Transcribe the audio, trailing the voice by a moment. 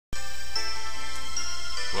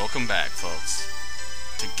Welcome back, folks,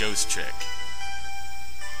 to Ghost Trick.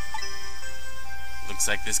 Looks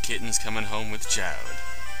like this kitten's coming home with Jowd.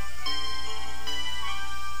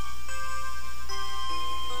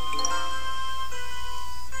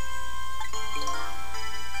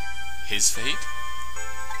 His fate?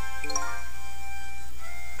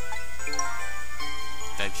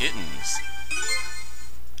 That kitten's.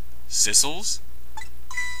 Sissel's?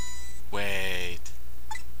 Wait.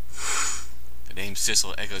 The name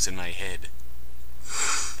Sissel echoes in my head.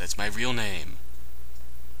 That's my real name.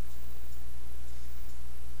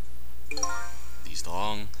 These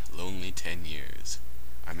long, lonely 10 years.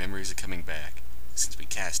 Our memories are coming back, since we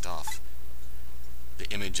cast off the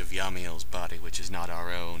image of Yamiel's body, which is not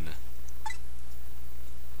our own.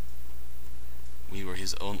 We were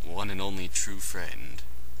his own one and only true friend.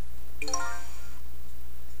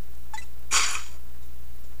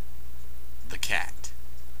 The cat.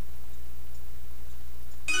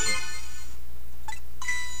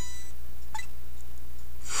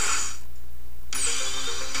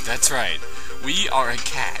 That's right, we are a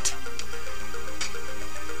cat.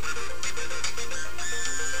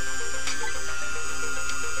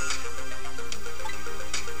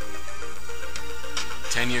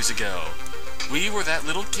 "10 years ago, we were that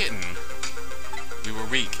little kitten. We were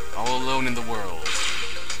weak, all alone in the world.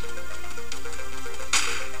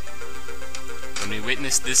 When we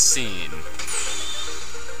witnessed this scene,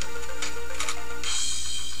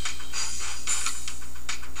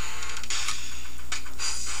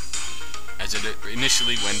 as it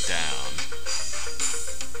initially went down,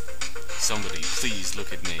 somebody please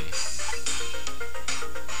look at me.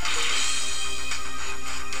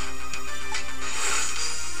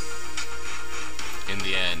 In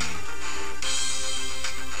the end,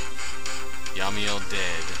 Yamiel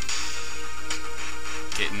dead.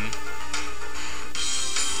 Kitten.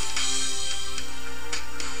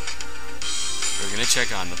 We're gonna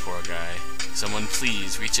check on the poor guy. Someone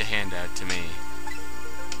please reach a hand out to me.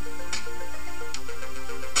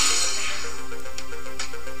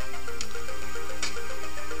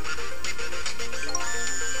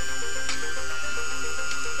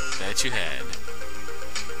 That you had.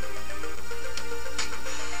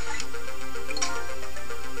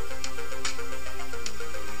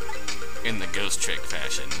 In the Ghost Trick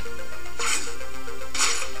fashion.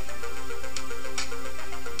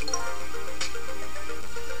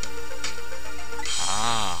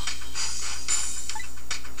 Ah.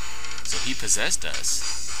 So he possessed us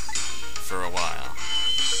for a while.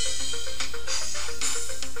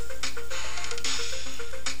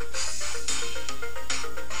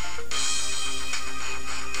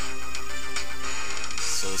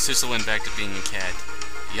 So Sissel went back to being a cat.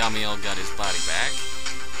 Yamiel got his body back.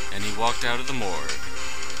 And he walked out of the morgue.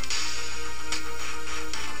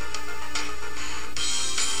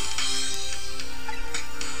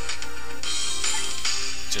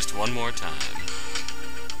 Just one more time.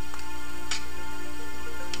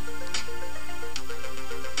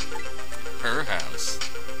 Her house.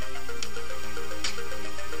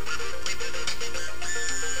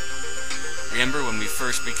 Remember when we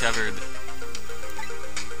first recovered...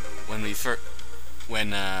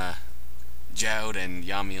 When Jowd and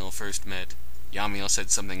Yamiel first met, Yamiel said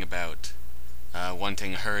something about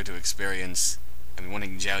wanting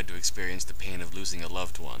Jowd to experience the pain of losing a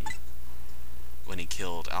loved one when he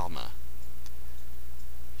killed Alma.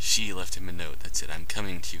 She left him a note that said, "I'm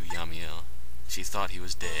coming to you, Yamiel." She thought he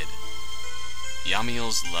was dead.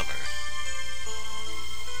 Yamiel's lover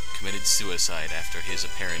committed suicide after his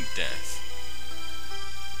apparent death.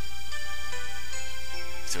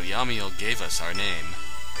 So Yamiel gave us our name.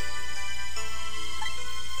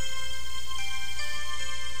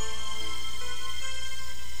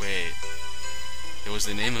 Wait, it was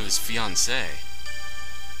the name of his fiancée.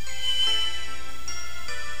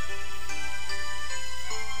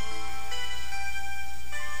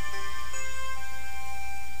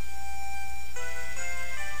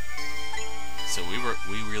 So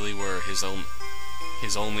we really were his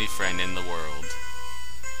only friend in the world.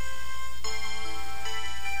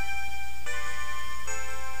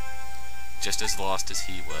 Just as lost as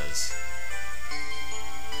he was.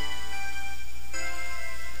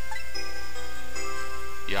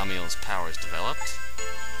 Yamiel's powers developed.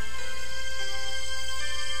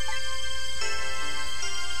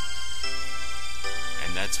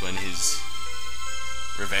 And that's when his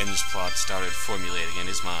revenge plot started formulating in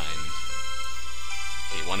his mind.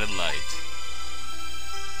 He wanted light.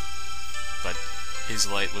 But his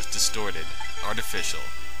light was distorted, artificial.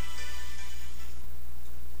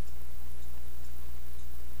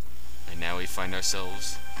 And now we find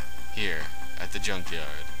ourselves here at the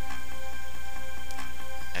junkyard.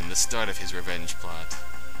 and the start of his revenge plot.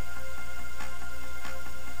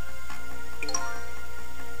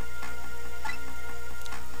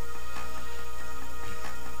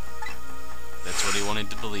 That's what he wanted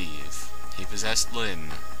to believe. He possessed Lin,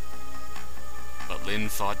 but Lin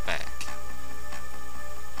fought back.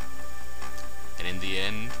 And in the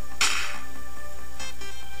end,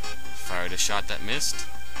 fired a shot that missed,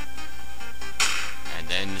 and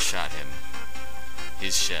then shot him.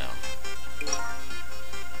 His shell.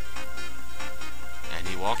 And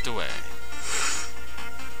he walked away.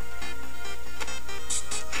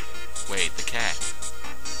 Wait, the cat.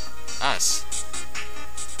 Us.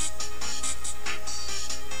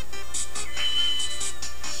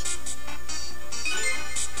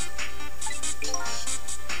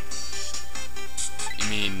 You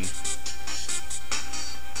mean...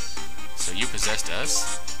 so you possessed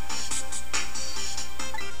us?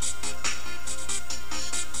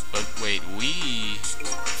 But wait, we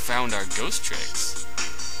found our ghost tricks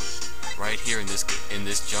right here in this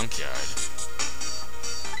junkyard.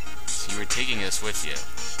 So you were taking us with you.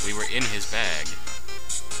 We were in his bag.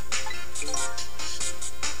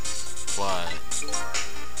 What?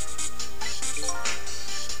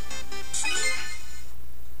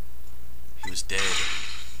 He was dead.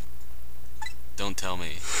 Don't tell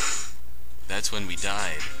me. That's when we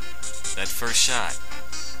died. That first shot.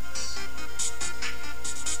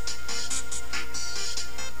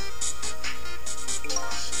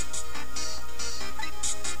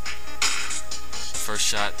 First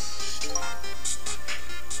shot.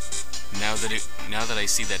 Now that I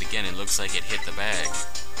see that again, it looks like it hit the bag.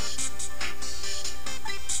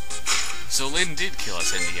 So Lin did kill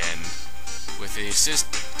us in the end, with the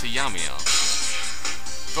assist to Yamiel.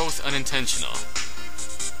 Both unintentional,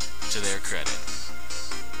 to their credit.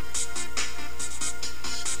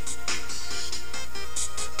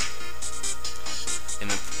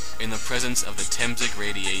 In the presence of the Temsig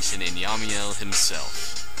radiation in Yamiel himself.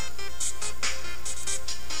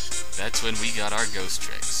 That's when we got our ghost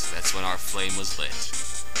tricks. That's when our flame was lit.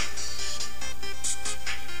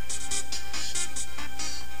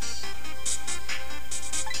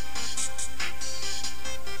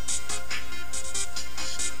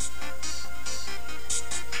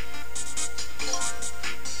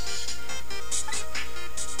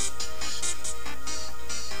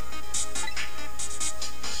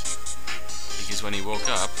 Because when he woke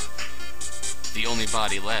up, the only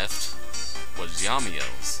body left was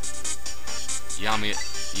Yamiel's.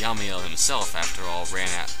 Yamiel himself, after all,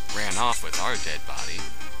 ran off with our dead body.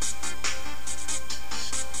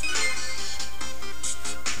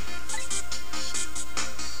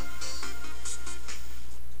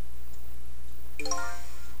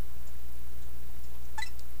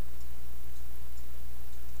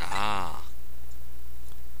 Ah.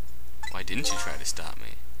 Why didn't you try to stop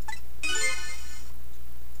me?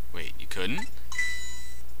 Wait, you couldn't?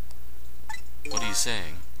 What are you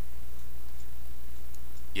saying?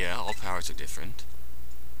 Yeah, all powers are different.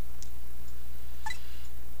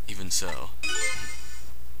 Even so.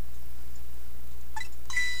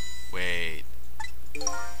 Wait. You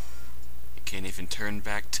can't even turn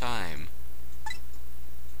back time.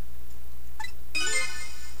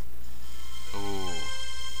 Ooh.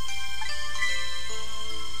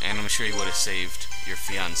 And I'm sure you would have saved your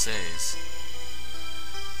fiancés.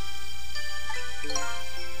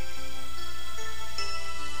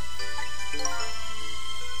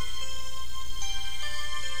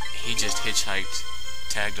 He just hitchhiked,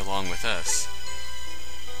 tagged along with us,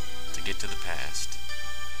 to get to the past.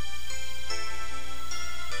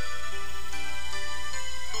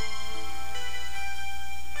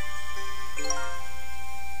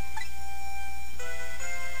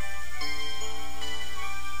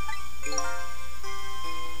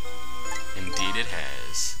 Indeed it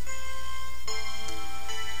has.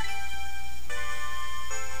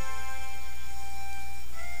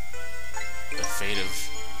 The fate of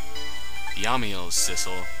Yamiel's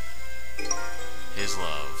Sissel, his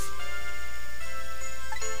love.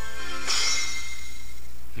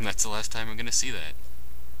 And that's the last time we're gonna see that.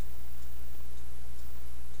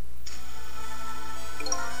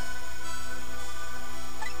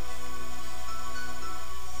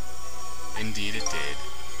 Indeed it did.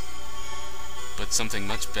 But something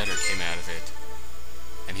much better came out of it.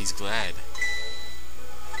 And he's glad.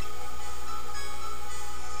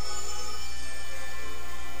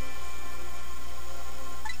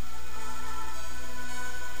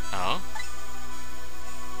 Oh?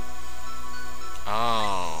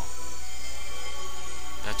 Oh.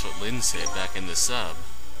 That's what Lin said back in the sub.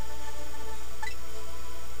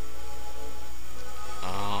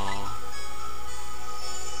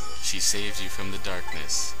 She saves you from the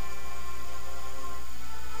darkness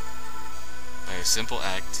by a simple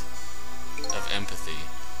act of empathy.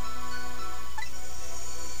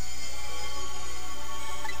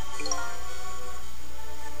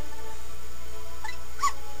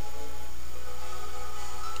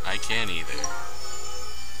 I can't either.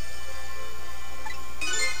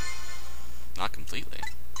 Not completely.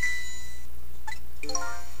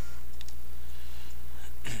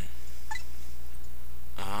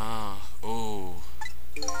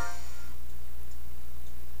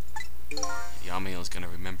 Yamiel's gonna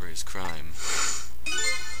remember his crime.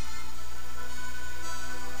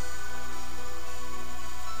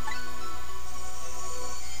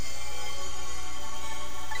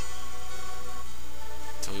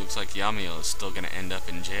 So it looks like Yamiel is still gonna end up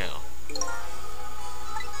in jail.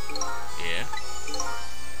 Yeah?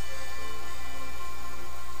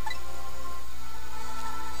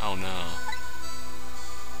 Oh no.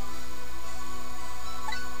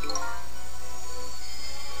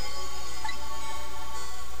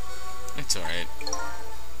 It's alright.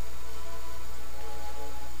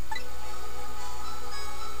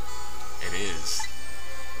 It is.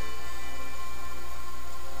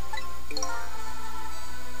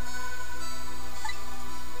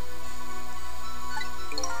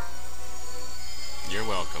 You're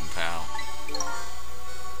welcome, pal.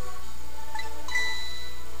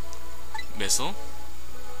 Missile?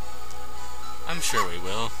 I'm sure we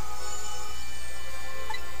will.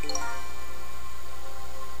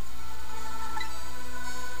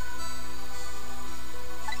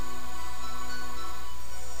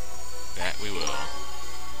 That we will.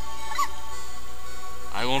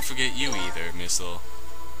 I won't forget you either, Missile.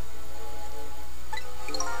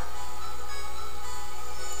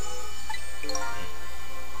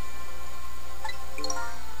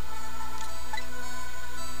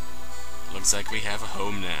 Looks like we have a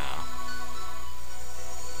home now.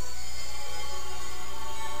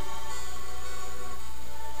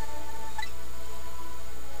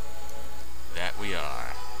 That we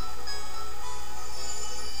are.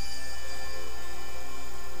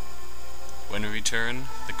 When we return,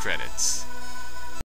 the credits.